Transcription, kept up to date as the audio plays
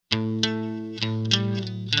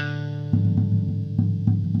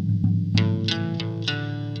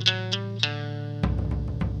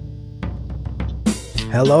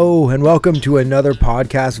Hello and welcome to another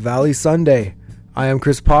Podcast Valley Sunday. I am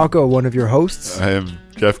Chris Paco, one of your hosts. I am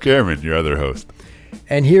Jeff Cameron, your other host.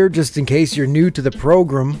 And here, just in case you're new to the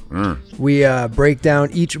program, we break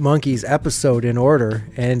down each Monkees episode in order.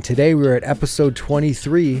 And today we're at episode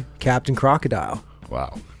 23, Captain Crocodile.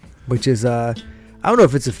 Wow. Which is, I don't know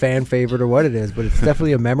if it's a fan favorite or what it is, but it's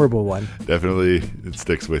definitely a memorable one. Definitely, it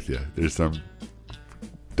sticks with you. There's some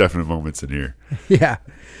definite moments in here.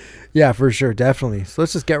 Yeah, for sure, definitely. So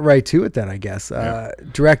let's just get right to it then, I guess.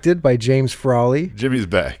 Directed by James Frawley. Jimmy's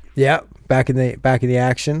back. Yeah, back in the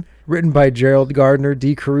action. Written by Gerald Gardner,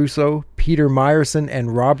 Dee Caruso, Peter Meyerson,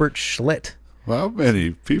 and Robert Schlitt. Well, how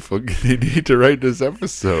many people do you need to write this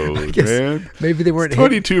episode, man? Maybe they weren't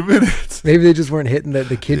 22 minutes. Maybe they just weren't hitting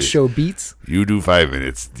the kids show beats. You do 5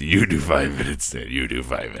 minutes. You do 5 minutes. Then you do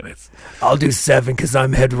 5 minutes. I'll do 7 because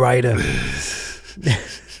I'm head writer.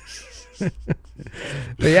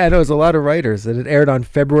 But yeah, no, it's a lot of writers, and it aired on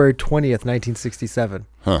February 20th, 1967.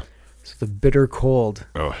 Huh. So the bitter cold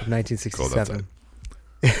of 1967.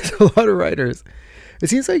 It's a lot of writers. It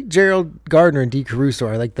seems like Gerald Gardner and Dee Caruso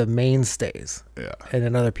are like the mainstays. Yeah. And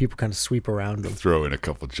then other people kind of sweep around them. Throw in a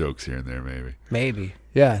couple jokes here and there, maybe. Maybe.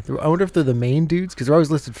 Yeah. I wonder if they're the main dudes, because they're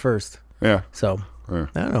always listed first. Yeah. So, I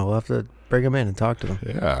don't know. We'll have to bring them in and talk to them.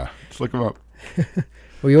 Yeah. Let's look them up.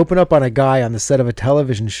 We open up on a guy on the set of a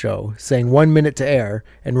television show saying 1 minute to air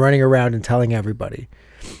and running around and telling everybody.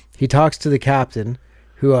 He talks to the captain,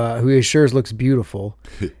 who he assures looks beautiful,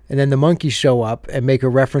 and then the monkeys show up and make a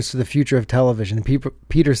reference to the future of television. And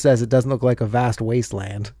Peter says it doesn't look like a vast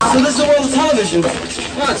wasteland. So this is the world of television.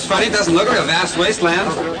 Well, it's funny. It doesn't look like a vast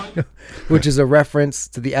wasteland. Which is a reference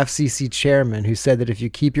to the FCC chairman who said that if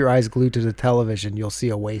you keep your eyes glued to the television, you'll see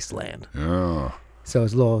a wasteland. Oh. So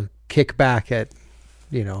it's a little kickback at,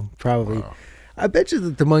 probably. Wow. I bet you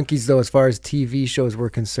that the Monkees, though, as far as TV shows were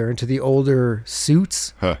concerned, to the older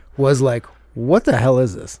Suits, was like, what the hell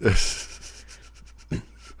is this?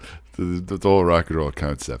 the whole rock and roll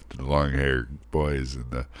concept, the long-haired boys,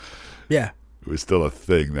 and it was still a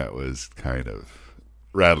thing that was kind of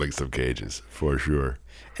rattling some cages, for sure.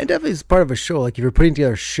 And definitely as part of a show, like if you're putting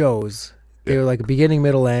together shows, they were like a beginning,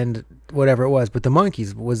 middle, end, whatever it was, but the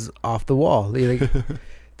Monkees was off the wall.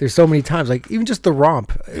 There's so many times, like even just the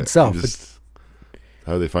romp itself.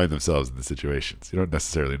 How they find themselves in the situations. You don't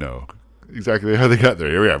necessarily know exactly how they got there.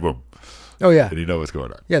 Here we are, boom. Oh, yeah. And you know what's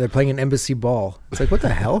going on. Yeah, they're playing an embassy ball. It's like, what the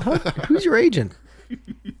hell? Who's your agent?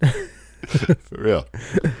 For real.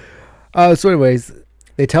 So anyways,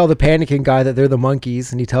 they tell the panicking guy that they're the Monkees,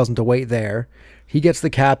 and he tells him to wait there. He gets the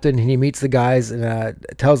captain, and he meets the guys, and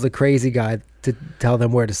tells the crazy guy to tell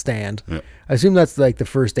them where to stand. Yeah. I assume that's like the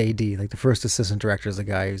first AD, like the first assistant director is the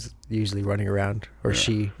guy who's usually running around, or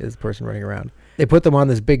she is the person running around. They put them on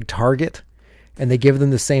this big target, and they give them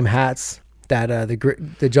the same hats that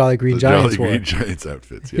the Jolly Green Giants wore. Jolly Green Giants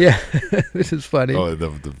outfits, yeah. This is funny. Oh,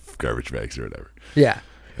 the garbage bags or whatever. Yeah.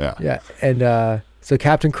 And so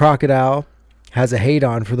Captain Crocodile has a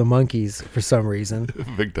hate-on for the Monkees for some reason.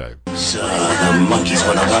 Big time. So the Monkees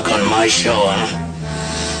want to work on my show, huh?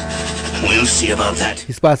 We'll see about that.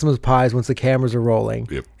 He splats them with pies once the cameras are rolling.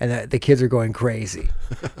 Yep. And the kids are going crazy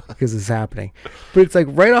because it's happening. But it's like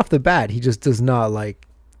right off the bat, he just does not like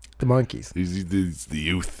the Monkees. He's the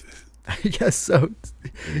youth. I guess so.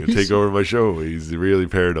 He's gonna take over my show. He's really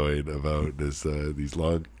paranoid about this. These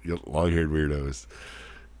long-haired weirdos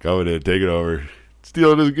coming in, taking over,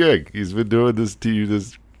 stealing his gig. He's been doing this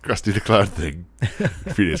Krusty the Clown thing.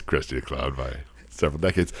 Previous Krusty the Clown by several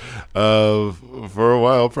decades, for a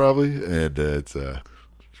while probably, and it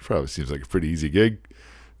probably seems like a pretty easy gig.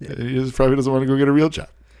 Yeah. He just probably doesn't want to go get a real job.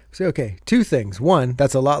 So okay, two things. One,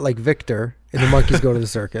 that's a lot like Victor in The Monkees Go to the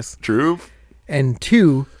Circus. True. And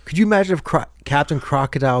two, could you imagine if Captain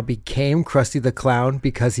Crocodile became Krusty the Clown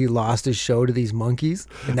because he lost his show to these monkeys,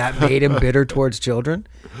 and that made him bitter towards children?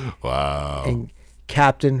 Wow. And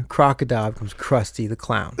Captain Crocodile becomes Krusty the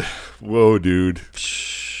Clown. Whoa, dude.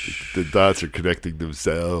 The dots are connecting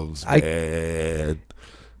themselves, man.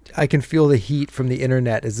 I can feel the heat from the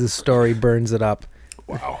internet as this story burns it up.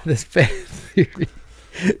 Wow. This fan theory.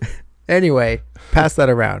 Anyway, pass that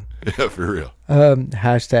around. Yeah, for real.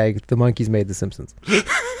 Hashtag the Monkees made the Simpsons.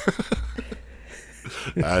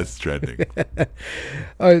 That's trending.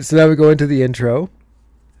 All right, so now we go into the intro.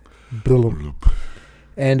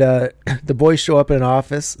 And the boys show up in an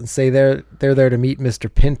office and say they're there to meet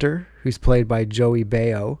Mr. Pinter, who's played by Joey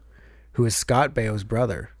Baio, who is Scott Baio's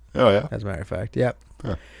brother. Oh, yeah? As a matter of fact, yep.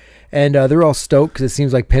 Huh. And they're all stoked because it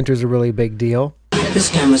seems like Pinter's a really big deal. This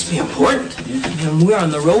guy must be important. And we're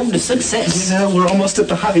on the road to success. Yeah, we're almost at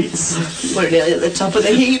the heights. We're nearly at the top of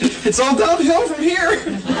the heap. It's all downhill from here.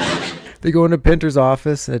 They go into Pinter's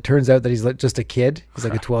office, and it turns out that he's just a kid. He's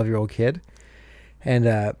like a 12-year-old kid.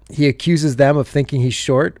 And he accuses them of thinking he's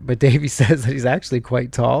short, but Davey says that he's actually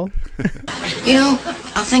quite tall. You know,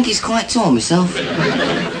 I think he's quite tall myself.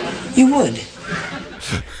 You would.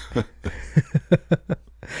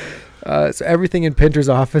 So everything in Pinter's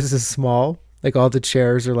office is small. Like all the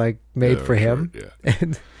chairs are like made for him. Short,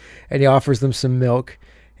 yeah. And he offers them some milk.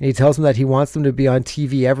 And he tells them that he wants them to be on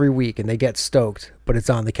TV every week, and they get stoked. But it's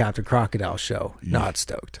on the Captain Crocodile show, not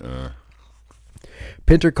stoked.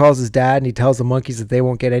 Pinter calls his dad, and he tells the monkeys that they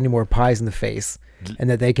won't get any more pies in the face, and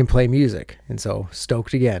that they can play music. And so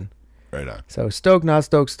stoked again. Right on. So stoked, not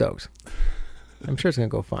stoked, stoked. I'm sure it's going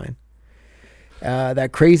to go fine.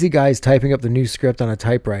 That crazy guy is typing up the new script on a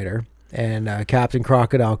typewriter, and Captain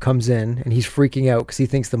Crocodile comes in, and he's freaking out because he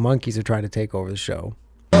thinks the monkeys are trying to take over the show.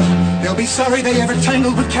 They'll be sorry they ever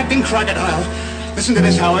tangled with Captain Crocodile. Listen to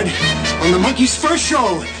this, Howard. On the Monkeys' first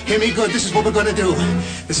show, hear me good, this is what we're gonna do.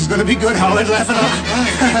 This is gonna be good, Howard. Laugh it up.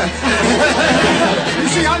 You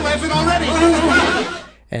see, I'm laughing already.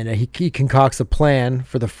 And he concocts a plan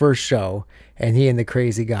for the first show, and he and the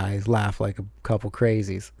crazy guys laugh like a couple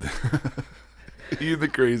crazies. He and the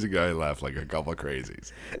crazy guy laugh like a couple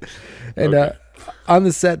crazies. And on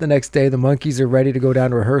the set the next day, the monkeys are ready to go down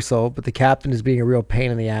to rehearsal, but the captain is being a real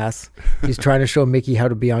pain in the ass. He's trying to show Mickey how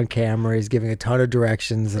to be on camera. He's giving a ton of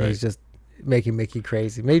directions, and he's just making Mickey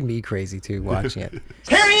crazy. Made me crazy, too, watching it.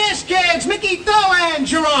 Here he is, kids. Mickey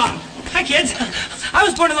Thowan, you're on. Hi, kids. I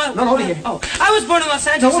was born in Los I was born in Los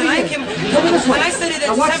Angeles, and I came. When I studied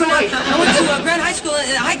at what's the light? I went to Grand High School,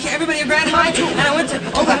 and everybody at Grand High, and I went to.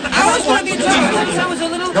 I always wanted to be a teacher since I was a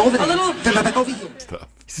little.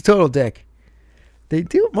 He's a total dick.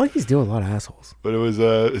 Monkeys do a lot of assholes. But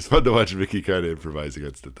it's fun to watch Mickey kind of improvise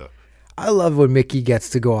against it, though. I love when Mickey gets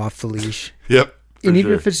to go off the leash. Yep. And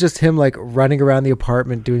even if it's just him like running around the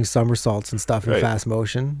apartment doing somersaults and stuff in Right. fast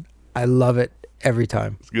motion, I love it every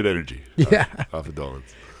time. It's good energy. Yeah. Off of Dolan's.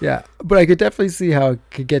 Yeah. But I could definitely see how it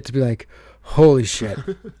could get to be like, holy shit.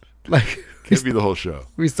 Like, Can't be the whole show.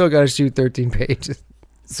 we still got to shoot 13 pages.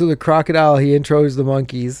 So the crocodile, he intros the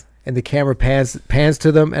monkeys, and the camera pans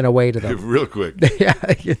to them and away to them. Real quick. Yeah,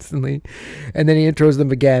 instantly. And then he intros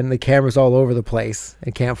them again. The camera's all over the place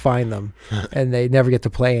and can't find them. And they never get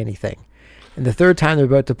to play anything. And the third time they're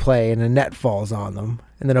about to play, and a net falls on them.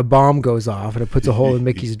 And then a bomb goes off, and it puts a hole in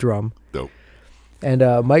Mickey's drum. Nope. And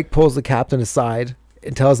Mike pulls the captain aside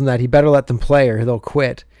and tells him that he better let them play or they'll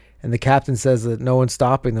quit. And the captain says that no one's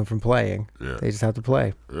stopping them from playing. Yeah. They just have to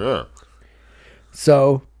play. Yeah.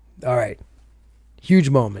 So, all right. Huge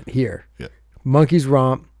moment here. Yeah. Monkeys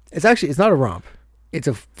romp. It's not a romp. It's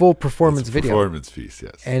a full performance video. Performance piece,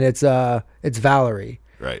 yes. And it's Valerie.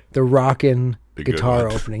 Right. The rockin' The good guitar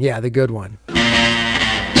one. opening. Yeah, the good one.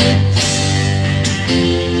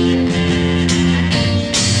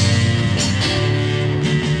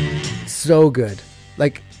 So good.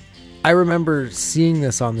 Like, I remember seeing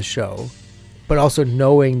this on the show, but also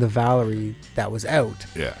knowing the Valerie that was out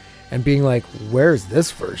Yeah. and being like, where's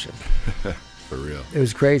this version? For real. It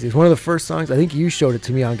was crazy. It's one of the first songs. I think you showed it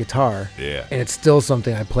to me on guitar. Yeah. And it's still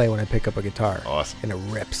something I play when I pick up a guitar. Awesome. And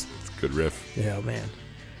it rips. It's a good riff. Yeah, man.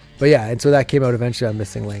 But yeah, and so that came out eventually on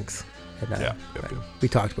Missing Links. And, Yep. we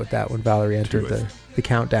talked about that when Valerie entered ways. the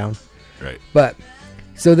countdown. Right. But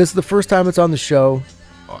so this is the first time it's on the show,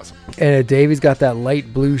 Awesome. and Davey's got that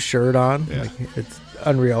light blue shirt on. Yeah. Like, it's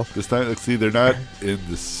unreal. This time, let's see, they're not in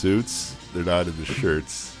the suits. They're not in the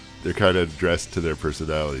shirts. They're kind of dressed to their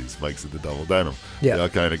personalities. Mike's in the double denim. Yeah. They all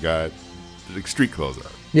kind of got like street clothes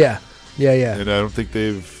on. Yeah, yeah, yeah. And I don't think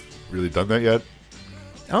they've really done that yet.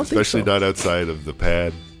 I don't Especially think so. not outside of the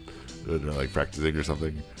pad. They're like practicing or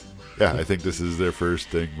something. Yeah, I think this is their first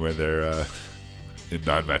thing when they're in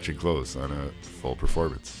non-matching clothes on a full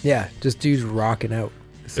performance. Yeah, just dudes rocking out,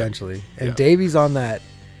 essentially. And Yeah. Davey's on that.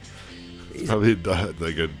 Probably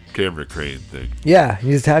like a camera crane thing. Yeah,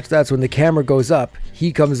 he's attached to that. So when the camera goes up,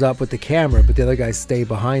 he comes up with the camera, but the other guys stay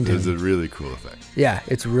behind him. It's a really cool effect. Yeah,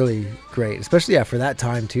 it's really great. Especially, for that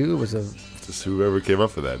time, too. It was Just whoever came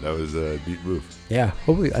up with that was a neat move.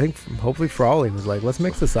 hopefully Frawley was like, let's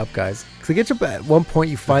mix this up, guys. Because at one point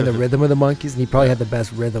you find the rhythm of the monkeys, and he probably had the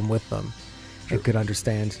best rhythm with them and could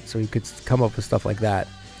understand. So he could come up with stuff like that.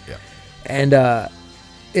 Yeah. And,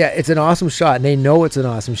 yeah, it's an awesome shot, and they know it's an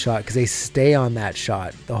awesome shot because they stay on that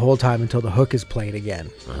shot the whole time until the hook is played again.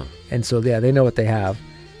 Uh-huh. And so, yeah, they know what they have.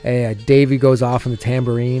 And Davey goes off on the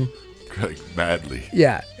tambourine. Like madly.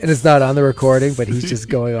 Yeah, and it's not on the recording, but he's just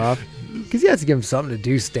going off. Because he has to give him something to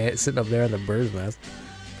do sitting up there in the bird's nest.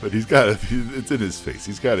 But it's in his face.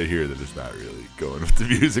 He's got to hear that it's not really going with the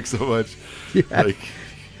music so much. Yeah. Like,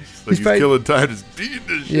 Like he's probably- killing time, just beating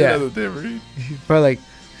the shit Yeah. out of the tambourine. Probably like,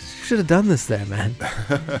 should have done this then, man.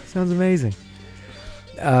 Sounds amazing.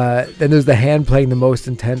 Then there's the hand playing the most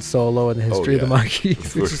intense solo in the history of the yeah.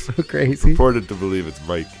 Monkees, which is so crazy. Purported to believe it's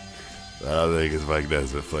Mike. I don't think it's Mike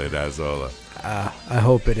Nesmith playing that solo. I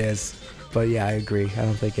hope it is. But yeah, I agree. I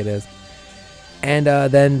don't think it is. And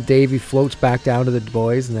then Davey floats back down to the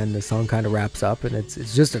boys, and then the song kind of wraps up, and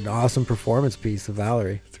it's just an awesome performance piece of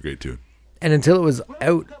Valerie. It's a great tune. And until it was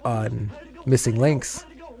out on Missing Links,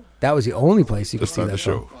 that was the only place you could Just see on that the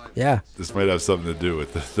song. show. Yeah. This might have something to do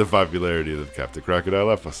with the popularity of the Captain Crocodile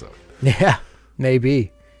episode. Yeah,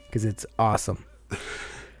 maybe, because it's awesome.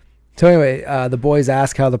 So anyway, the boys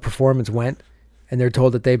ask how the performance went, and they're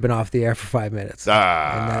told that they've been off the air for 5 minutes.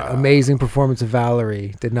 And that amazing performance of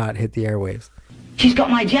Valerie did not hit the airwaves. She's got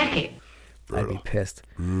my jacket. I'd be pissed.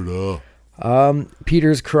 Brutal.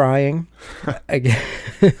 Peter's crying again,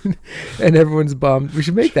 and everyone's bummed. We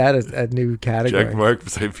should make that a new category. Check mark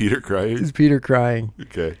beside Peter crying. Is Peter crying?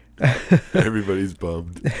 Okay. Everybody's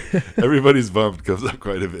bummed. Everybody's bummed comes up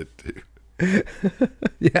quite a bit too.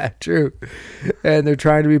 Yeah, true. And they're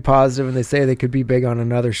trying to be positive, and they say they could be big on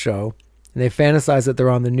another show. And they fantasize that they're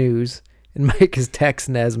on the news. And Mike is Tex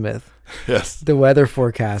Nesmith, Yes. the weather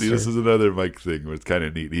forecaster. See, this is another Mike thing where it's kind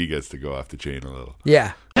of neat. He gets to go off the chain a little.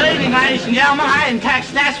 Yeah. Good evening, ladies and gentlemen. I am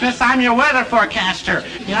Tex Nesmith. I'm your weather forecaster.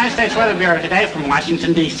 The United States Weather Bureau today from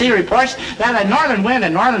Washington, D.C. reports that a northern wind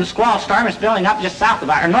and northern squall storm is building up just north of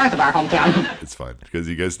our hometown. It's fun because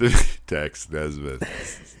he gets to Tex Nesmith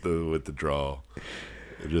with the drawl.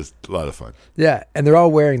 Just a lot of fun. Yeah. And they're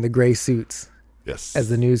all wearing the gray suits Yes. as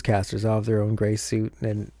the newscasters. All have their own gray suit.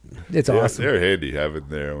 And it's awesome. They're handy having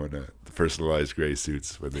their own the personalized gray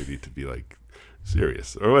suits when they need to be like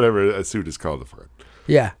serious or whatever a suit is called upon.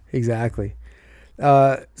 Yeah, exactly.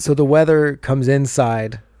 So the weather comes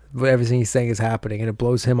inside when everything he's saying is happening, and it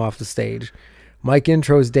blows him off the stage. Mike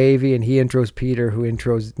intros Davey, and he intros Peter, who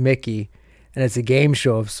intros Mickey, and it's a game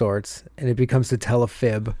show of sorts, and it becomes to tell a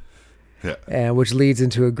fib, Yeah. and which leads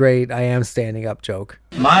into a great "I am standing up" joke.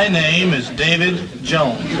 My name is David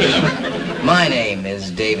Jones. My name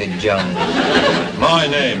is David Jones. My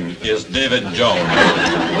name is David Jones.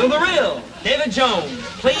 Will the real David Jones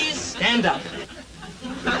please stand up?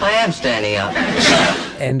 I am standing up.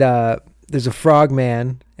 And there's a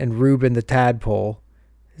frogman and Ruben the tadpole.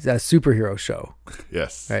 It's a superhero show,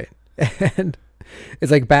 Yes. right? And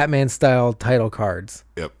it's like Batman style title cards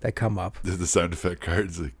Yep. that come up. The sound effect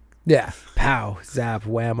cards. Like, Yeah, pow, zap,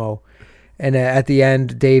 whammo. And at the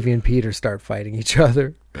end, Davey and Peter start fighting each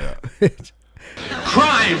other. yeah.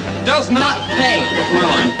 Crime does not pay.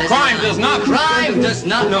 Crime does not. Crime does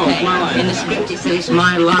not No, pay. my line. In the script it says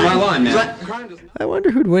my line. My line, man. Right. Crime does I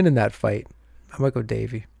wonder who'd win in that fight. I might go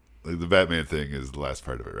Davey. Like the Batman thing is the last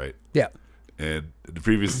part of it, right? Yeah. And the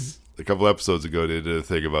previous, a couple episodes ago, they did a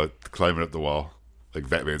thing about climbing up the wall, like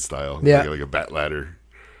Batman style. Yeah. Like a bat ladder.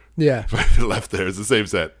 Yeah. Left there. It's the same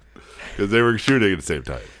set. Because they were shooting at the same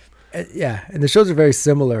time. Yeah. And the shows are very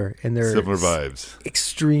similar in their Similar vibes.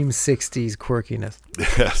 extreme 60s quirkiness.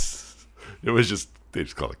 Yes. It was just, they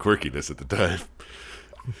just called it quirkiness at the time.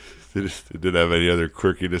 They didn't have any other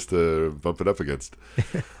quirkiness to bump it up against.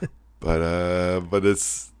 But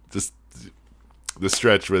it's just the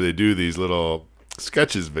stretch where they do these little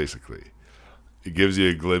sketches, basically. It gives you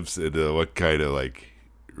a glimpse into what kind of, like,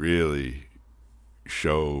 really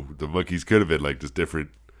show the Monkees could have been, like, just different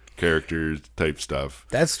characters type stuff.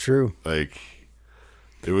 That's true. Like,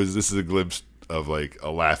 this is a glimpse of, like, a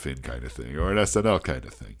laugh-in kind of thing, or an SNL kind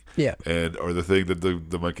of thing. Yeah. Or the thing that the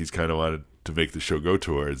Monkees kind of wanted to make the show go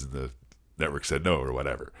towards, and the network said no, or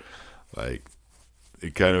whatever. Like,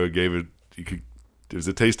 it kind of gave it, there was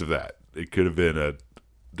a taste of that. It could have been a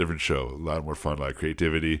different show, a lot more fun, a lot of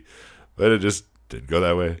creativity, but it just didn't go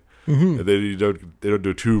that way. Mm-hmm. And they don't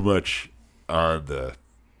do too much on the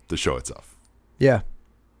show itself. Yeah.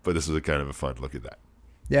 But this was a kind of a fun look at that.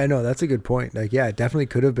 Yeah, no, that's a good point. Like, yeah, it definitely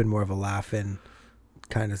could have been more of a laugh-in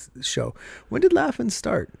kind of show. When did Laugh-In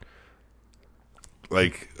start?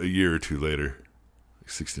 Like a year or two later,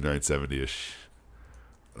 69, 70-ish.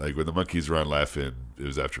 Like when the Monkees were on Laugh-In, it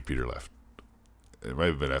was after Peter left. It might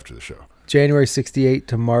have been after the show. January 68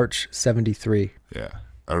 to March 73. Yeah.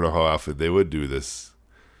 I don't know how often they would do this.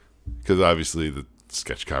 Because obviously the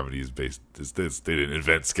sketch comedy is based, they didn't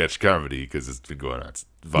invent sketch comedy because it's been going on. It's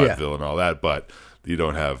vaudeville and all that, but you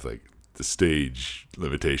don't have like the stage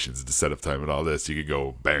limitations, the setup time and all this. You could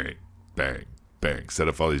go bang, bang, bang, set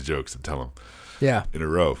up all these jokes and tell them. Yeah. In a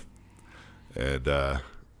row. And I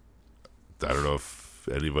don't know if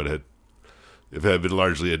anyone if it had been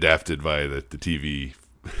largely adapted by the TV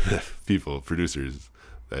people, producers,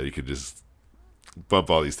 that you could just bump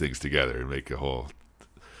all these things together and make a whole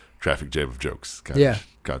traffic jam of jokes kind Yeah. of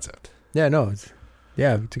concept. Yeah, no, it's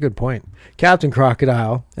a good point. Captain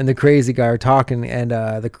Crocodile and the crazy guy are talking, and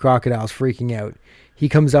the crocodile's freaking out. He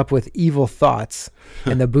comes up with evil thoughts,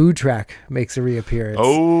 and the boo track makes a reappearance.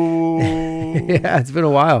 Oh, Yeah, it's been a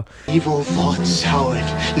while. Evil thoughts, Howard.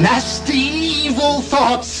 Nasty evil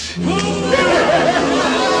thoughts.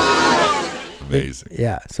 amazing.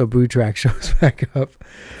 Yeah, so boo track shows back up.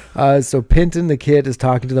 So Pinton, the kid, is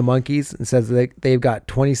talking to the monkeys and says they've got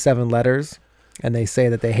 27 letters, and they say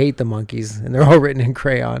that they hate the monkeys, and they're all written in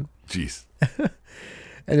crayon. Jeez.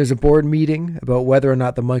 And there's a board meeting about whether or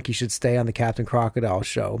not the monkey should stay on the Captain Crocodile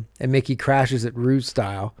show. And Mickey crashes it Ruse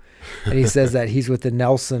style. And he says that he's with the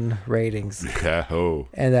Nelson ratings. Yeah. Oh.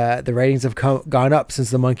 And the ratings have gone up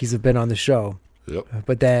since the monkeys have been on the show. Yep.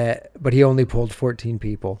 But he only pulled 14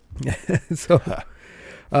 people. So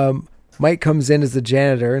Mike comes in as the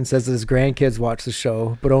janitor and says that his grandkids watch the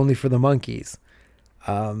show, but only for the monkeys.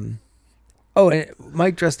 And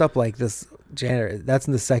Mike dressed up like this janitor. That's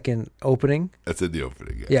in the second opening. That's in the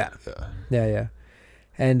opening. Yeah.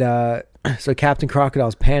 And so Captain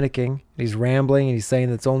Crocodile's panicking. He's rambling, and he's saying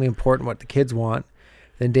that it's only important what the kids want.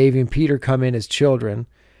 Then Davey and Peter come in as children,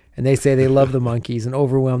 and they say they love the monkeys and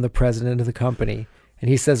overwhelm the president of the company. And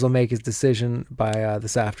he says he'll make his decision by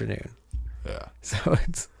this afternoon. Yeah.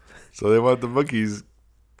 So they want the monkeys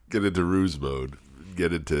get into ruse mode,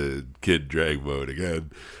 get into kid drag mode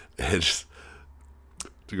again, and just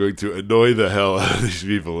they're going to annoy the hell out of these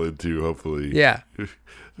people into hopefully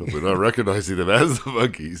not recognizing them as the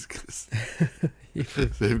monkeys, because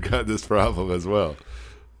they've got this problem as well.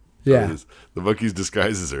 Yeah. The monkeys'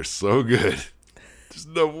 disguises are so good. There's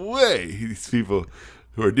no way these people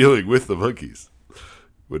who are dealing with the monkeys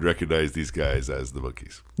would recognize these guys as the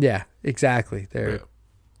monkeys. Yeah, exactly. They're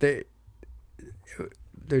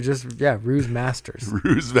just ruse masters.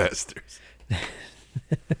 Ruse masters.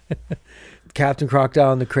 Captain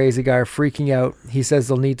Crocodile and the crazy guy are freaking out. He says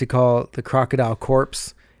they'll need to call the Crocodile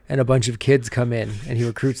Corpse, and a bunch of kids come in, and he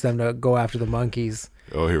recruits them to go after the monkeys.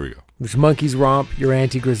 Oh, here we go. Which Monkeys Romp, your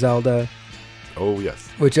Auntie Griselda. Oh, yes.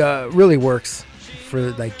 Which really works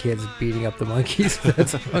for like kids beating up the monkeys.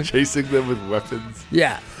 That's chasing them with weapons.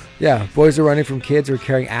 Yeah. Boys are running from kids who are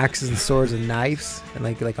carrying axes and swords and knives and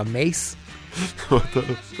like a mace.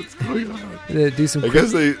 What's going on? Do some. I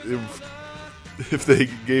guess if they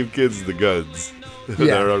gave kids the guns that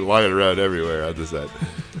are lying around everywhere on the set,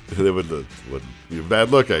 they wouldn't be a bad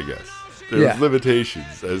look, I guess. There's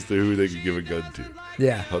limitations as to who they can give a gun to.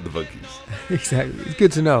 Yeah. On the monkeys. Exactly. It's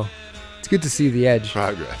good to know. It's good to see the edge.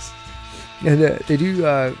 Progress. And they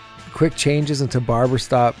do quick changes into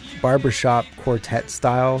barbershop quartet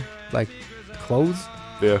style, like clothes.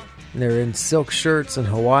 Yeah. And they're in silk shirts and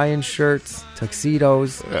Hawaiian shirts,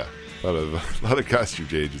 tuxedos. Yeah. A lot of costume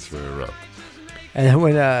changes for a romp. And then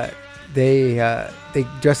when they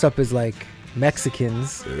dress up as like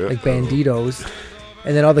Mexicans, like banditos,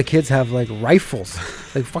 and then all the kids have like rifles,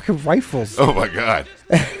 like fucking rifles. Oh my god!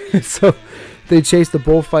 So they chase the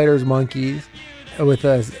bullfighters monkeys with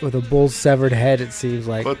a bull's severed head. It seems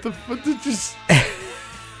like. What the just.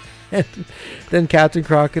 And then Captain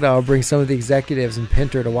Crocodile brings some of the executives and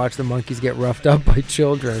Pinter to watch the monkeys get roughed up by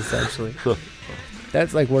children. Essentially,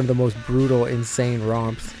 that's like one of the most brutal, insane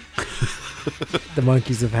romps the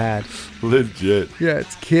monkeys have had. Legit. Yeah,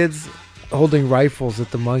 it's kids holding rifles at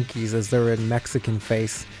the monkeys as they're in Mexican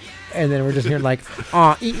face. And then we're just hearing like,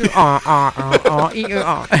 eat your eat your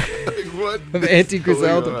What? Of Auntie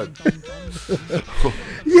Griselda.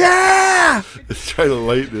 Yeah! It's trying to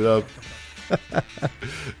lighten it up.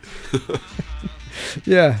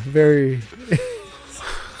 Yeah, very,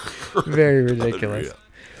 very ridiculous. Unreal.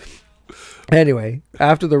 Anyway,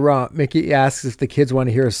 after the romp, Mickey asks if the kids want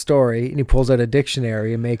to hear a story, and he pulls out a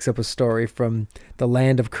dictionary and makes up a story from the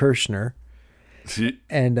land of Kirshner,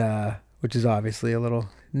 and which is obviously a little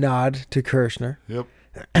nod to Kirshner. Yep.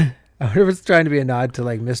 I wonder if it's trying to be a nod to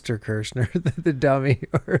like Mr. Kirshner, the dummy,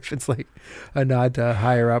 or if it's like a nod to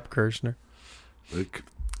higher up Kirshner. Like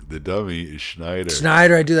the dummy is Schneider.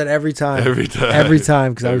 Schneider, I do that every time. Every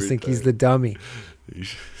time, because I always think he's the dummy.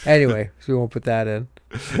 Anyway, so we won't put that in.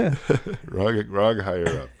 wrong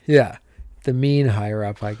higher up. Yeah, the mean higher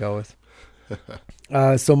up I go with.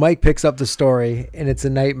 So Mike picks up the story, and it's a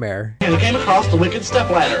nightmare. And came across the wicked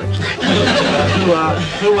stepladder,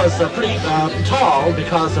 who was pretty tall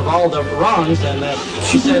because of all the rungs. And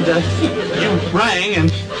she said, "You rang,"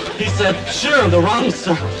 and he said, "Sure, the rungs,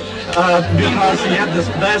 because he had this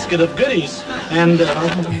basket of goodies." And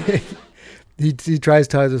he tries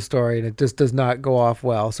to tell the story, and it just does not go off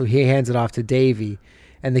well. So he hands it off to Davey,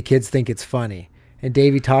 and the kids think it's funny. And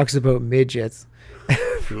Davey talks about midgets.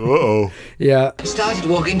 Uh-oh. Yeah. Started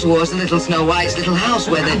walking towards the little Snow White's little house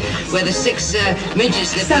where the six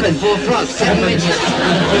midgets lived with 4 frogs. 7 midgets with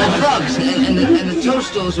 4 frogs. And the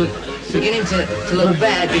toadstools were beginning to look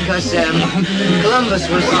bad because Columbus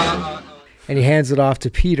was... And he hands it off to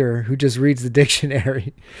Peter, who just reads the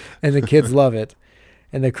dictionary, and the kids love it.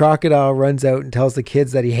 And the crocodile runs out and tells the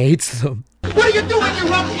kids that he hates them. What are you doing, you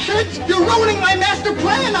rotten kids? You're ruining my master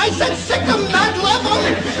plan. I said sick 'em, not love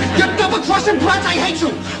 'em. You double-crossing brats, I hate you.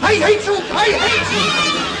 I hate you. I hate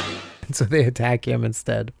you. And so they attack him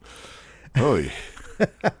instead. Oh, yeah.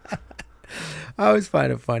 I always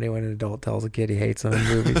find it funny when an adult tells a kid he hates them in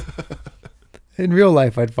movies. In real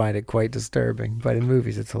life, I'd find it quite disturbing, but in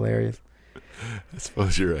movies, it's hilarious. I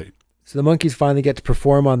suppose you're right. So the monkeys finally get to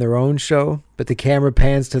perform on their own show, but the camera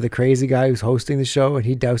pans to the crazy guy who's hosting the show, and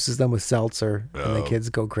he douses them with seltzer, and the kids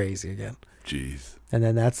go crazy again. Jeez. And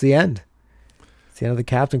then that's the end. It's the end of the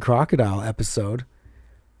Captain Crocodile episode.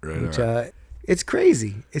 Right. Which, it's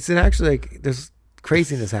crazy. It's actually like there's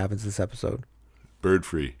craziness happens this episode. Bird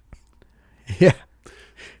free. Yeah.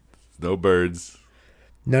 No birds.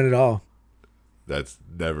 None at all. That's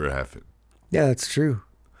never happened. Yeah, that's true.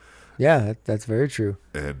 Yeah, that's very true.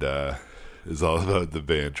 And it's all about the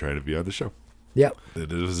band trying to be on the show. Yep. And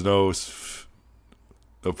there was no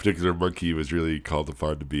particular monkey was really called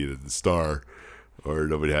upon to be the star, or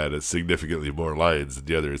nobody had significantly more lines than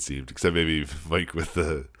the other, it seemed, except maybe Mike with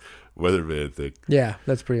the weatherman thing. Yeah,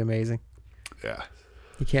 that's pretty amazing. Yeah.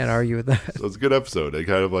 You can't argue with that. So it's a good episode. And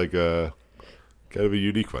kind of like a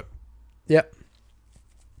unique one. Yep.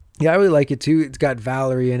 Yeah, I really like it too. It's got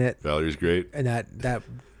Valerie in it. Valerie's great. And that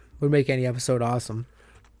would make any episode awesome.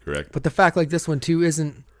 Correct. But the fact like this one too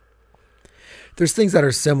isn't... There's things that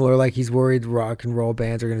are similar, like he's worried rock and roll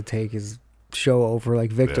bands are going to take his show over,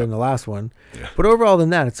 like Victor in the last one. Yeah. But overall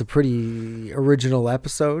than that, it's a pretty original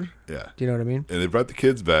episode. Yeah. Do you know what I mean? And they brought the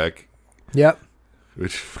kids back. Yep.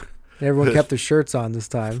 Which... And everyone kept their shirts on this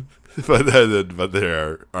time. But they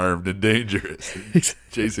are armed and dangerous.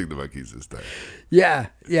 Chasing the monkeys this time. Yeah.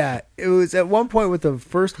 It was at one point with the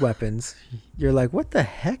first weapons, you're like, what the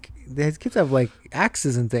heck? These kids have like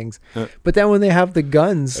axes and things. But then when they have the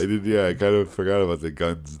guns. I kind of forgot about the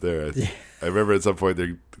guns there. I remember at some point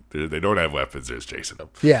they don't have weapons, they're just chasing them.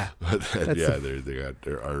 Yeah. But then,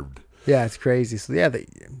 they're armed. Yeah, it's crazy. So yeah, they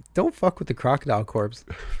don't fuck with the crocodile corpse.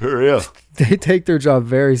 For real. They take their job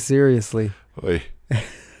very seriously. Oy.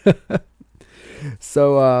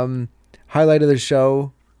 So, highlight of the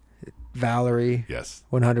show, Valerie. Yes.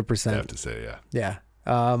 100%. I have to say, yeah. Yeah.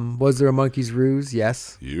 Was there a monkey's ruse?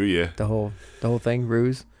 Yes. Yeah. The whole thing,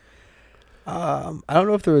 ruse. I don't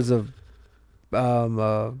know if there was a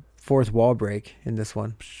fourth wall break in this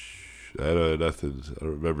one. I don't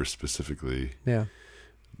remember specifically. Yeah.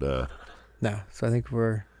 No. So I think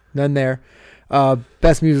we're none there.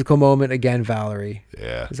 Best musical moment, again, Valerie.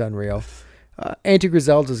 Yeah. Is unreal. Auntie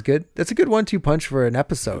Griselda's good. That's a good 1-2 punch for an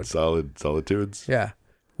episode. Solid tunes. Yeah.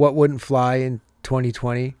 What wouldn't fly in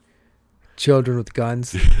 2020? Children with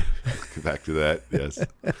guns. Get back to that. Yes.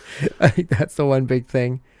 I think that's the one big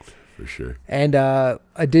thing. For sure. And a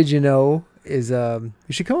did you know is you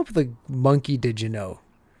should come up with a monkey did you know.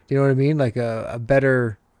 You know what I mean? Like a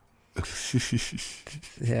better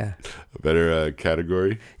yeah. A better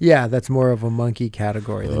category? Yeah, that's more of a monkey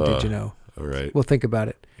category than did you know. All right. We'll think about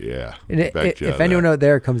it. Yeah. And if anyone out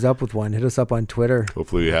there comes up with one, hit us up on Twitter.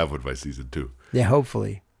 Hopefully we have one by season 2. Yeah,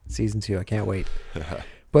 hopefully. Season 2. I can't wait.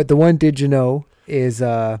 But the one did you know is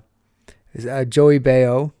Joey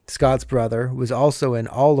Baio, Scott's brother, was also in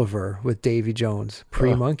Oliver with Davy Jones,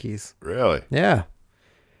 pre-Monkeys. Really? Yeah.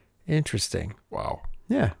 Interesting. Wow.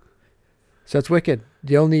 Yeah. So it's wicked.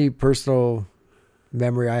 The only personal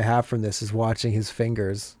memory I have from this is watching his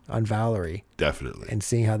fingers on Valerie. Definitely. And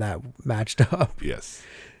seeing how that matched up. Yes.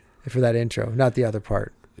 For that intro. Not the other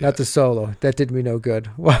part. Yeah. Not the solo. That did me no good.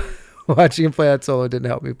 Watching him play that solo didn't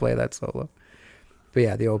help me play that solo. But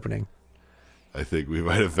yeah, the opening. I think we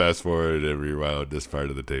might have fast forwarded and rewound this part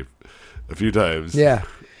of the tape a few times. Yeah.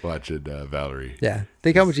 Watching Valerie. Yeah.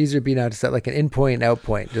 Think how much easier it'd be now to set like an in point and out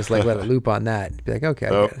point. Just like let it loop on that. Be like, okay.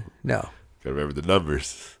 No. Gotta remember the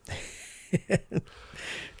numbers.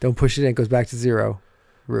 Don't push it in. It goes back to 0.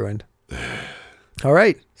 Ruined. All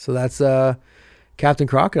right. So that's Captain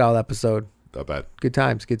Crocodile episode. Not bad. Good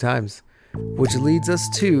times. Which leads us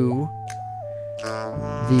to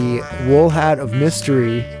the Wool Hat of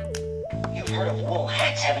Mystery. You've heard of wool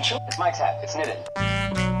hats, haven't you? It's Mike's hat. It's knitted.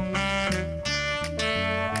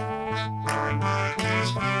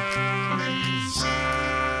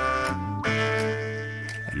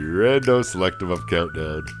 Your Rando Selective Up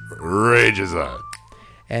Countdown rages on.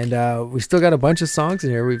 And we still got a bunch of songs in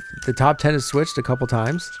here. The top 10 has switched a couple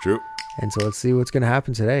times. It's true. And so let's see what's going to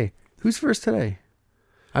happen today. Who's first today?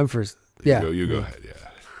 I'm first. Yeah. You go ahead, yeah.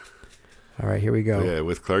 All right, here we go. Yeah,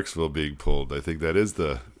 with Clarksville being pulled, I think that is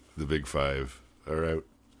the big five are out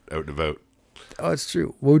and about. Oh, it's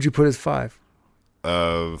true. What would you put as 5?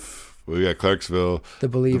 We got Clarksville, The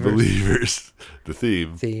Believers. The Believers, The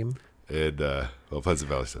Theme. And, Pleasant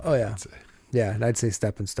Valley Stuff. Oh, yeah. I'd say. Yeah, and I'd say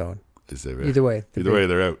Stepping Stone. Right? Either way.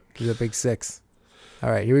 They're out. There's a big 6.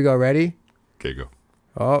 All right, here we go. Ready? Okay, go.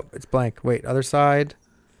 Oh, it's blank. Wait, other side.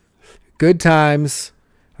 Good Times.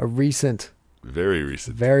 Very recent.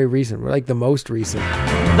 Very recent. We're like the most recent.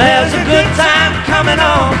 There's a good time coming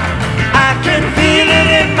on. I can feel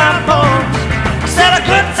it in my bones. Said a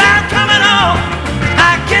good time coming on.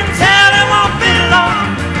 I can tell it won't be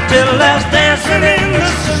long till there's dancing in the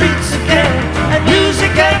streets again and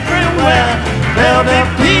music everywhere. There'll be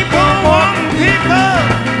people wanting people.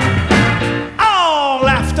 Oh,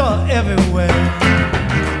 laughter everywhere.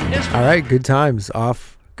 All right, Good Times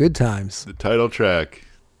off. Good Times. The title track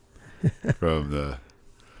from the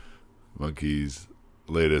Monkees'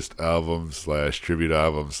 latest album / tribute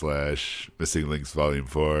album / Missing Links Volume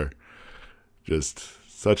 4. Just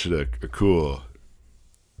such a cool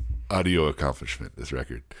audio accomplishment, this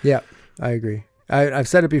record. Yeah, I agree. I've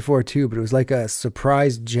said it before too, but it was like a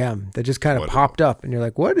surprise gem that just kind of popped up, and you're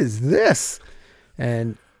like, "What is this?"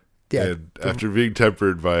 And yeah, and after being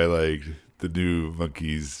tempered by like the new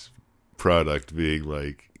Monkees product being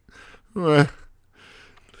like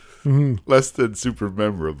less than super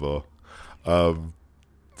memorable, to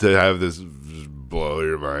have this blow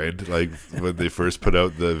your mind, like when they first put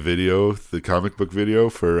out the comic book video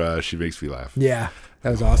for She Makes Me Laugh. Yeah, that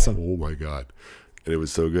was awesome. Oh my god. And it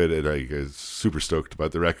was so good, and I was super stoked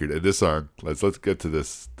about the record. And this song, let's get to the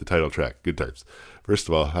title track, Good Times. First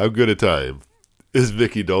of all, how good a time is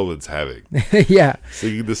Mickey Dolenz having? Yeah.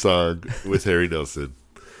 Singing the song with Harry Nilsson.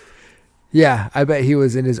 Yeah, I bet he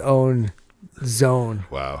was in his own zone.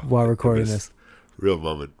 Wow. While recording this. Real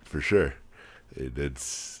moment, for sure.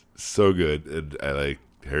 It's so good. And I like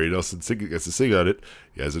Harry Nilsson gets to sing on it.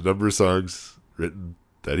 He has a number of songs written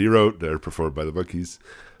that he wrote that are performed by the Monkees.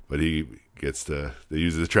 But they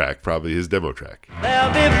use the track, probably his demo track.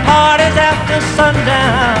 There'll be parties after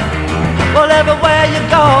sundown. Well, everywhere you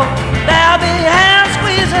go, there'll be hands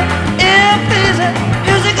squeezing, ear pleasing,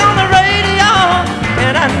 music on the radio.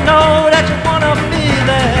 And I know that you wanna be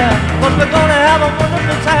there, 'cause we're gonna have a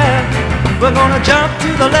wonderful time. We're gonna jump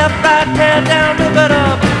to the left, right, tear down, rip it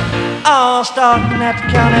up, all starting at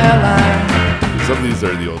the county line. Some of these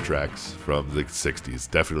are the old tracks from the 60s,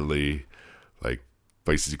 definitely like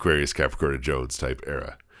Pisces, Aquarius, Capricorn, and Jones type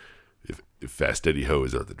era. If Fast Eddie Ho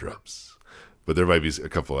is on the drums. But there might be a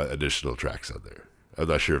couple additional tracks on there. I'm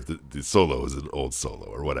not sure if the solo is an old solo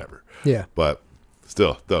or whatever. Yeah. But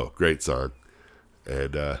still, though, great song.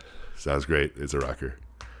 And sounds great. It's a rocker.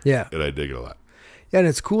 Yeah. And I dig it a lot. Yeah, and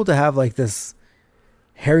it's cool to have like this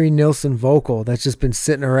Harry Nilsson vocal that's just been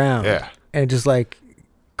sitting around. Yeah. And just like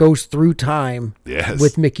goes through time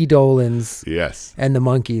with Mickey Dolenz and the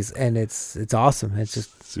Monkees, and it's awesome. It's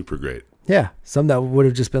just super great. Yeah, some that would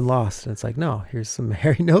have just been lost. And it's like, no, here's some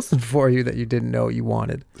Harry Nilsson for you that you didn't know you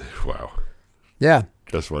wanted. Wow. Yeah.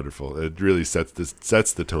 Just wonderful. It really sets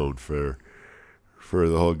the tone for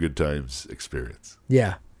the whole Good Times experience.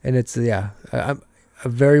 Yeah. And it's a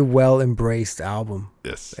very well embraced album.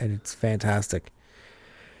 Yes. And it's fantastic.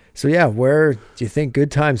 So yeah, where do you think Good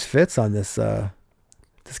Times fits on this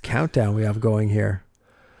this countdown we have going here?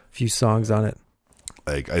 A few songs on it.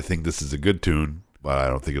 Like, I think this is a good tune, but I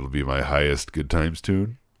don't think it'll be my highest Good Times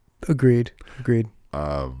tune. Agreed.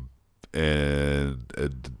 And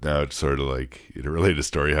now it's sort of like, in a related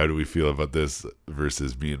story, how do we feel about this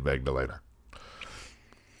versus Me and Magdalena?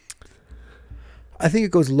 I think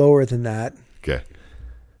it goes lower than that. Okay.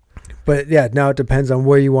 But yeah, now it depends on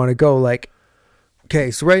where you want to go. Like,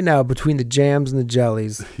 okay, so right now between the Jams and the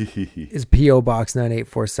Jellies is P.O. Box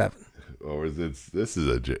 9847. Or this is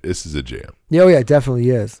a jam. Yeah, oh yeah, it definitely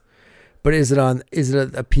is. But is it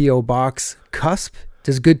a P.O. Box cusp?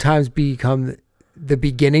 Does Good Times become the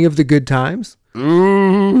beginning of the Good Times?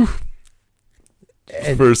 Ooh.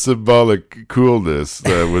 For symbolic coolness,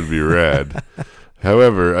 that would be rad.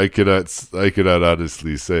 However, I cannot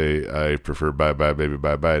honestly say I prefer Bye Bye Baby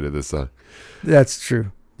Bye Bye to this song. That's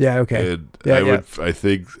true. Yeah, okay. And yeah, I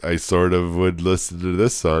think I sort of would listen to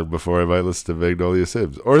this song before I might listen to Magnolia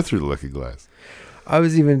Sims or Through the Looking Glass. I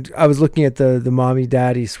was looking at the Mommy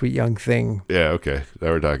Daddy Sweet Young Thing. Yeah, okay. Now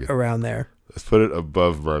we're talking. Around there. Let's put it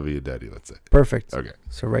above Mommy and Daddy, let's say. Perfect. Okay.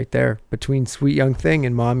 So right there, between Sweet Young Thing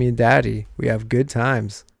and Mommy and Daddy, we have Good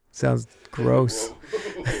Times. Sounds gross.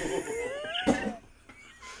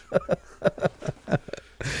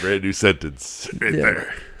 Brand new sentence right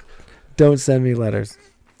there. Don't send me letters.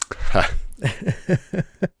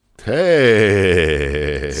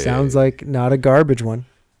 Hey. Sounds like not a garbage one.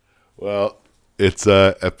 Well, it's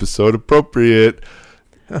episode appropriate.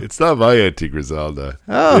 It's not my Auntie Griselda.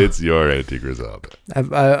 Oh. It's your Auntie Griselda.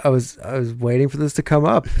 I was waiting for this to come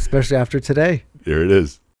up, especially after today. Here it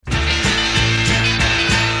is.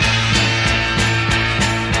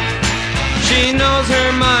 She knows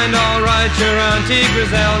her mind all right, your Auntie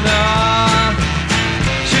Griselda.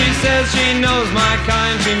 She says she knows my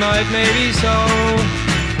kind, she might maybe so.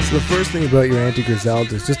 So the first thing about your Auntie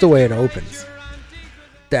Griselda is just the way it opens.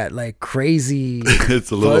 That like crazy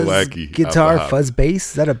It's a little wacky. guitar Hop. fuzz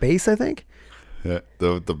bass. Is that a bass, I think? Yeah,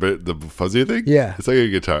 the fuzzy thing? Yeah. It's like a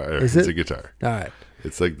guitar. Is It's it? a guitar. All right.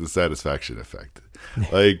 It's like the satisfaction effect.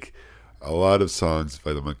 Like a lot of songs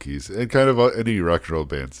by the Monkees and kind of any rock and roll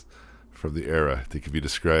bands from the era, they can be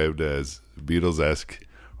described as Beatles-esque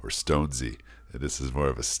or Stonesy. And this is more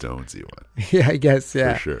of a Stonesy one. Yeah, I guess,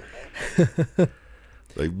 yeah. For sure.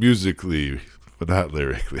 Like musically, but not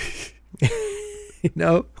lyrically.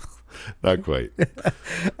 No. Not quite.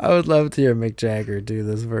 I would love to hear Mick Jagger do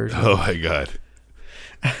this version. Oh my God.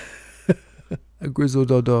 A grizzle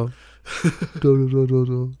do. Do.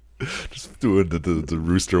 Just doing the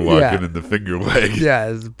rooster walking Yeah. and the finger wag. Yeah,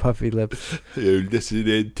 his puffy lips. You're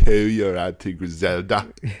listening to your Auntie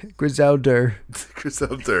Griselda. Griselda.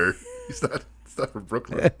 Griselda. It's not from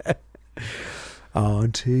Brooklyn.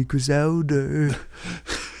 Auntie Griselda.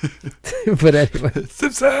 But anyway.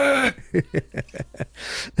 Simpson!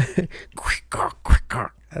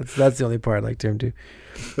 That's the only part I like him do.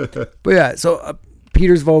 But yeah, so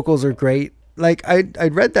Peter's vocals are great. Like I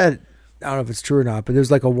read that, I don't know if it's true or not, but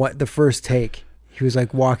there's like the first take. He was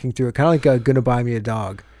like walking through it, kind of like Gonna Buy Me a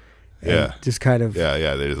Dog. And Yeah. just kind of.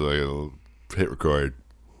 Yeah. They just like a little hit record.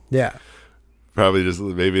 Yeah. Probably just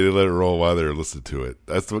maybe they let it roll while they're listening to it.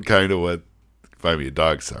 That's what Buy Me a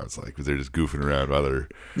Dog sounds like, because they're just goofing around while they're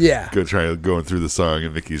going through the song,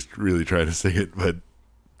 and Mickey's really trying to sing it, but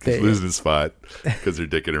he's losing his spot because they're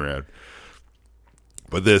dicking around.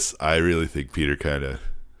 But this, I really think Peter kind of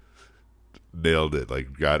nailed it,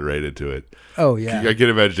 like got right into it. Oh yeah, I can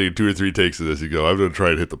imagine taking 2 or 3 takes of this. You go, I'm going to try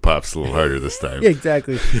and hit the pops a little harder this time. Yeah,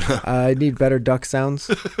 exactly. I need better duck sounds.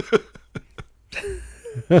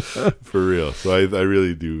 For real. So I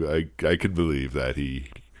really do. I can believe that he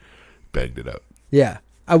banged it out. Yeah.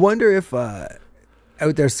 I wonder if out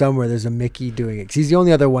there somewhere there's a Mickey doing it, 'cause he's the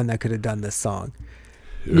only other one that could have done this song.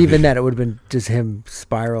 And even then, it would have been just him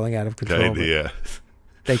spiraling out of control. Kinda, yeah.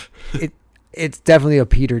 Like it's definitely a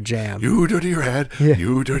Peter jam. You dirty rat. Yeah.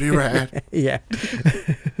 You dirty rat. Yeah.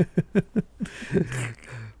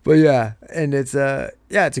 But yeah, and it's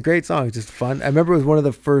it's a great song. It's just fun. I remember it was one of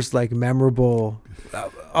the first like memorable.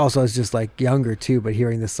 Also, I was just like younger too, but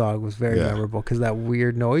hearing this song was very memorable because that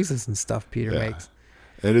weird noises and stuff Peter makes.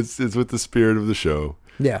 And it's with the spirit of the show.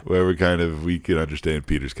 Yeah. Where we can understand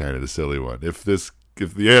Peter's kind of the silly one. If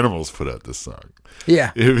the Animals put out this song,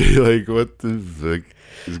 yeah, it'd be like, what the fuck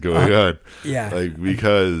is going on? Yeah. Like,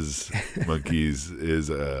 because Monkees is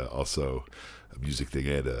also a music thing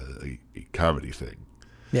and a comedy thing.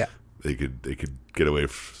 Yeah. They could get away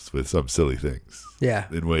with some silly things. Yeah.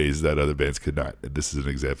 In ways that other bands could not. And this is an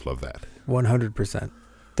example of that. 100%.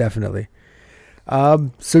 Definitely.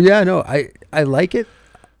 So yeah, no, I like it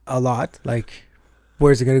a lot. Like,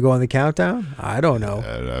 where's it going to go on the countdown? I don't know.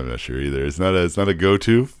 I'm not sure either. It's not a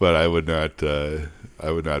go-to, but I would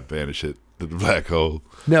not banish it to the black hole.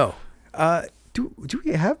 No. Do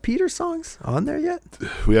we have Peter songs on there yet?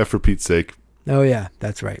 We have For Pete's Sake. Oh yeah,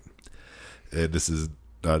 that's right. And this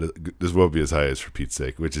won't be as high as For Pete's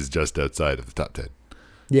Sake, which is just outside of the top 10.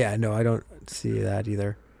 Yeah, no, I don't see that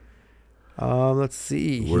either. Let's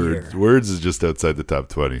see here. Words is just outside the top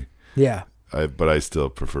 20. Yeah. But I still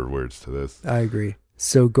prefer Words to this. I agree.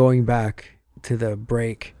 So going back to the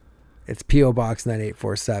break, it's P.O. Box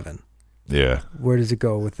 9847. Yeah. Where does it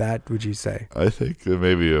go with that, would you say? I think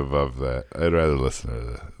maybe above that. I'd rather listen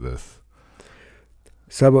to this.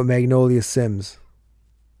 So how about Magnolia Sims?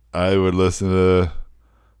 I would listen to...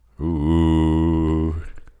 Ooh.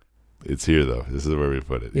 It's here, though. This is where we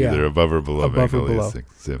put it. Yeah. Either above or below Above or Magnolia below.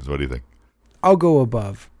 Sims. What do you think? I'll go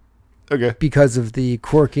above. Okay. Because of the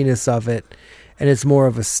quirkiness of it, and it's more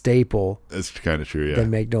of a staple. That's kind of true, yeah. Than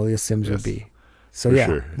Magnolia Sims would be. So For yeah,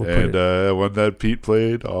 sure. we'll put And one that Pete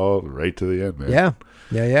played all right to the end, man.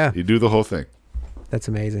 Yeah. You do the whole thing. That's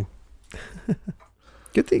amazing.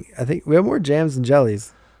 Good thing. I think we have more jams and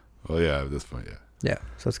jellies. Well, yeah, at this point, yeah. Yeah,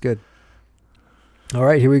 so that's good. All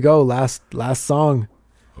right, here we go. Last song.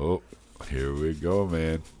 Oh, here we go,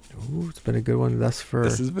 man. Ooh, it's been a good one thus far.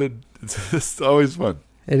 It's always fun.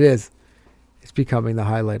 It is. It's becoming the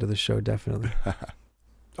highlight of the show, definitely.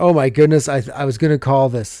 Oh my goodness, I was going to call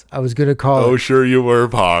this. I was going to call Oh, it. sure you were,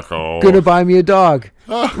 Paco. Gonna buy me a dog.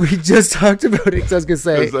 We just talked about it. 'Cause I was going to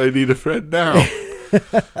say. 'Cause I need a friend now.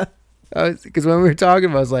 Because when we were talking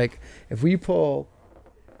about it, I was like, if we pull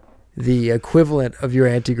the equivalent of your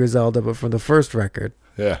Auntie Griselda, but from the first record,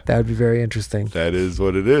 Yeah. that would be very interesting. That is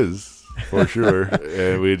what it is, for sure.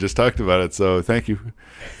 And we just talked about it, so thank you.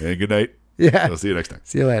 And good night. Yeah. I'll see you next time.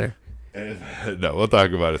 See you later. No, we'll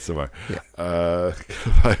talk about it some more. Yeah.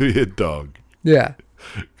 Buy me a dog. Yeah.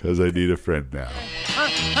 Because I need a friend now.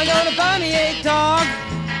 I'm gonna buy me a dog.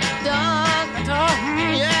 A dog,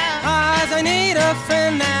 yeah. 'Cause I need a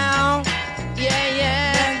friend now.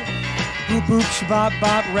 Yeah. Boop, boop, shabop,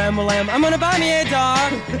 bop, ram-a-lam. I'm gonna buy me a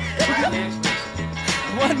dog.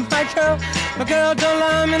 What my girl don't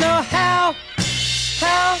let me know how.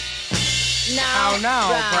 Now,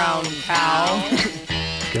 brown cow.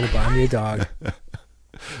 Gonna buy me a dog.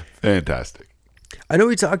 Fantastic. I know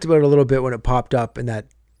we talked about it a little bit when it popped up in that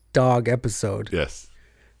dog episode. Yes.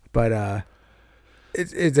 But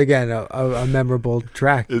it's again a memorable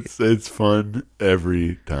track. It's fun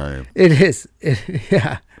every time. It is.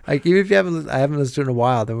 Yeah. Like even if I haven't listened to it in a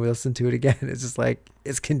while, then we listen to it again. It's just like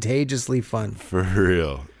it's contagiously fun. For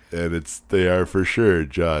real. And they are for sure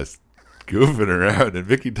just goofing around, and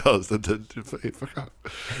Mickey tells them to play fuck off.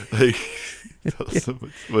 Like tells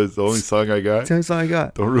them it's the only song I got. It's the only song I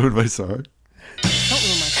got. Don't ruin my song. Don't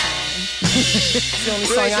ruin my song. It's the only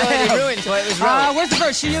song I have. Ruined, so it was where's the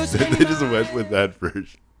verse? She used They just went with that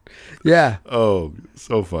version. Yeah. Oh,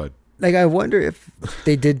 so fun. Like I wonder if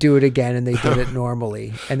they did do it again and they did it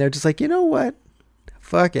normally, and they're just like, you know what?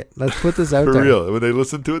 Fuck it. Let's put this out For there. real. When they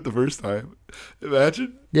listened to it the first time,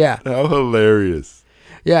 imagine. Yeah. How hilarious.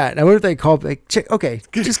 Yeah, and I wonder if they called like, okay,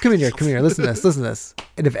 just come in here, listen to this.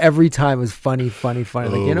 And if every time was funny, like,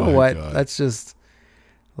 you know what? God.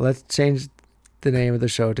 Let's change the name of the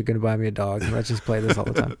show to Gonna Buy Me a Dog, and let's just play this all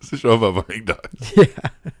the time. It's a show about buying dogs. Yeah.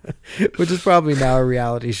 Which is probably now a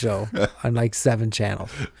reality show on like 7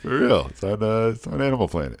 channels. For real. It's on Animal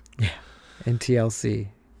Planet. Yeah. And TLC.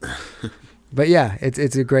 But yeah,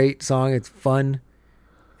 it's a great song. It's fun.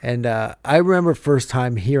 And I remember first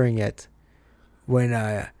time hearing it when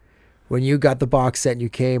you got the box set and you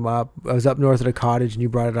came up. I was up north at a cottage and you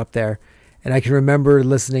brought it up there. And I can remember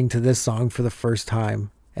listening to this song for the first time.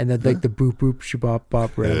 And then like the boop boop shabop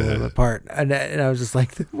bop part. And I was just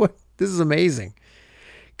like, what? This is amazing.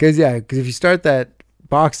 Because if you start that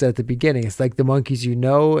box set at the beginning, it's like the monkeys you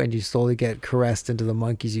know, and you slowly get caressed into the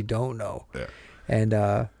monkeys you don't know. Yeah. And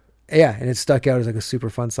and it stuck out as like a super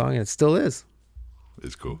fun song, and it still is.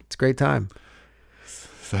 It's cool. It's a great time.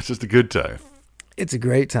 It's not just a good time. It's a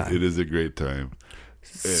great time. It is a great time.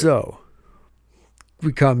 So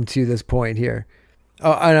we come to this point here.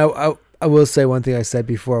 Oh, and I will say one thing I said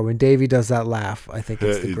before. When Davey does that laugh, I think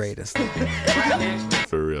it's the greatest.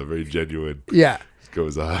 For real. Very genuine. Yeah. Just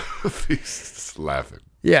goes off. He's just laughing.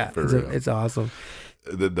 Yeah. For real. It's awesome.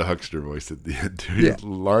 And then the huckster voice at the end, too. He just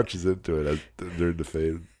launches into it during the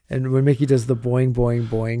fade. And when Mickey does the boing, boing,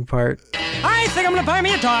 boing part. I think I'm gonna buy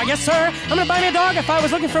me a dog, yes sir. I'm gonna buy me a dog. If I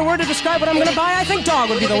was looking for a word to describe what I'm gonna buy, I think dog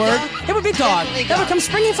would be the word. It would be dog. That would come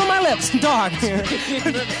springing from my lips. Dog.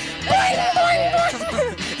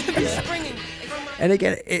 And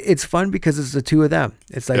again, it's fun because it's the two of them.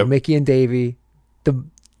 It's like Yep. Mickey and Davey, the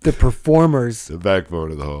performers. The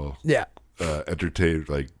backbone of the whole. Yeah. Entertained,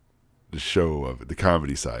 like the show of it, the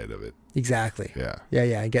comedy side of it. Exactly. Yeah.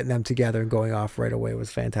 Yeah. And getting them together and going off right away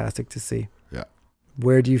was fantastic to see. Yeah.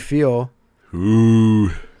 Where do you feel Ooh.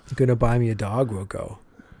 Gonna Buy Me a Dog will go?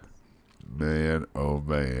 Man, oh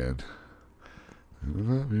man. Gonna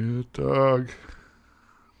buy me a dog.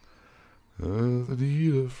 I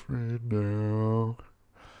need a friend now.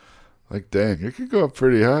 Like, dang, it could go up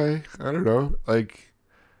pretty high. I don't know. Like,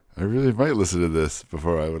 I really might listen to this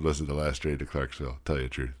before I would listen to Last Train to Clarksville, tell you the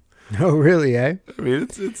truth. Oh, really, eh? I mean,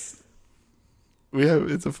 it's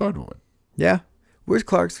a fun one. Yeah. Where's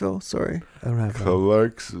Clarksville? Sorry. I don't have that.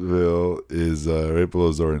 Clarksville is right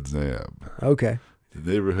below Zoran's Nam. Okay.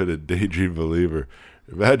 The neighborhood of Daydream Believer.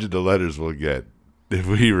 Imagine the letters we'll get if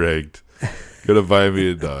we ranked Gonna Buy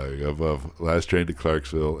Me a Dog above Last Train to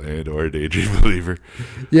Clarksville and or Daydream Believer.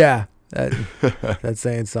 Yeah. That's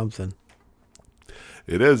saying something.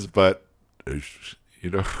 It is, but, you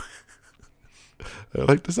know, I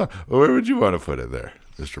like the song. Well, where would you want to put it there,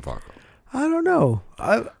 Mr. Paco? I don't know.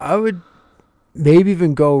 I would maybe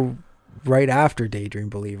even go right after Daydream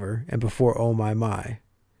Believer and before Oh My My.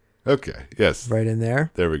 Okay, yes. Right in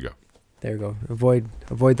there. There we go. There we go. Avoid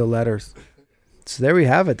the letters. So there we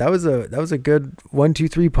have it. That was a good 1, 2,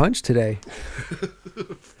 3 punch today.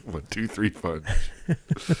 1, 2, 3 punch.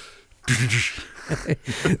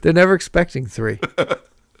 They're never expecting 3.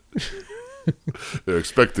 They're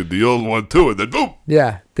expecting the old one too, and then boom.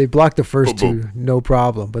 Yeah, they blocked the first Boom, 2, no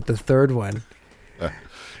problem. But the third one, you're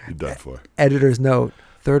done for. Editor's note: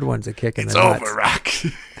 third one's a kick in It's the nuts. over, Rock.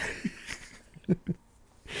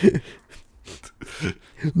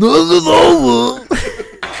 Nothing's over.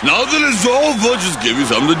 Now that it's over, just give me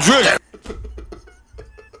something to drink.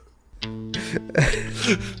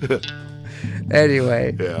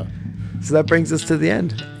 Anyway, Yeah. so that brings us to the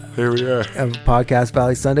end Here we are. of Podcast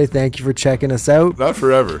Valley Sunday. Thank you for checking us out. Not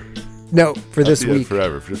forever. No, for this Not the end week.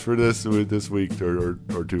 Forever. Just for this week or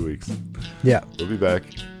 2 weeks. Yeah, We'll be back.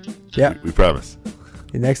 yeah. We promise.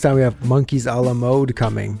 And next time we have Monkeys a la Mode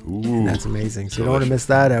coming. Ooh. And that's amazing. So you don't want to miss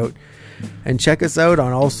that out. And check us out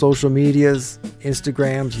on all social medias,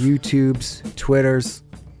 Instagrams, YouTubes, Twitters,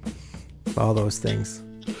 all those things.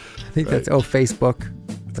 I think that's Facebook.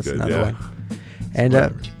 That's good, another yeah. one. And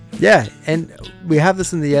and we have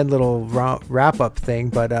this in the end little wrap up thing,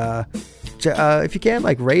 but if you can,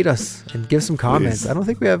 like, rate us and give some comments. Please. I don't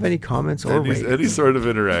think we have any comments or ratings. Any sort of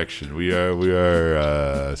interaction. We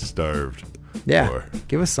are starved. Yeah, for.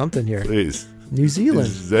 give us something here. Please. New Zealand.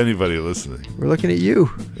 Is anybody listening? We're looking at you.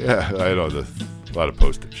 Yeah, I know. A lot of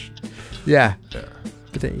postage. Yeah. Yeah.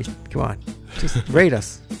 But then, come on. Just rate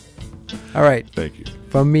us. All right. Thank you.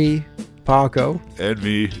 From me, Paco. And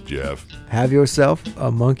me, Jeff. Have yourself a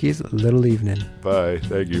monkey's little evening. Bye.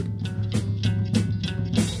 Thank you.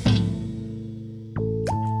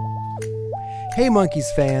 Hey, Monkeys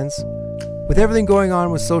fans. With everything going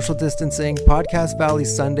on with social distancing, Podcast Valley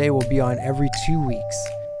Sunday will be on every 2 weeks.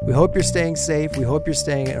 We hope you're staying safe, we hope you're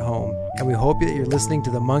staying at home, and we hope that you're listening to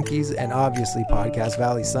the Monkeys and obviously Podcast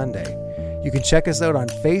Valley Sunday. You can check us out on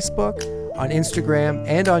Facebook, on Instagram,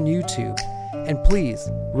 and on YouTube. And please,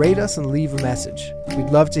 rate us and leave a message. We'd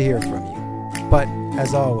love to hear from you. But,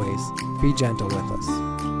 as always, be gentle with us.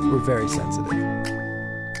 We're very sensitive.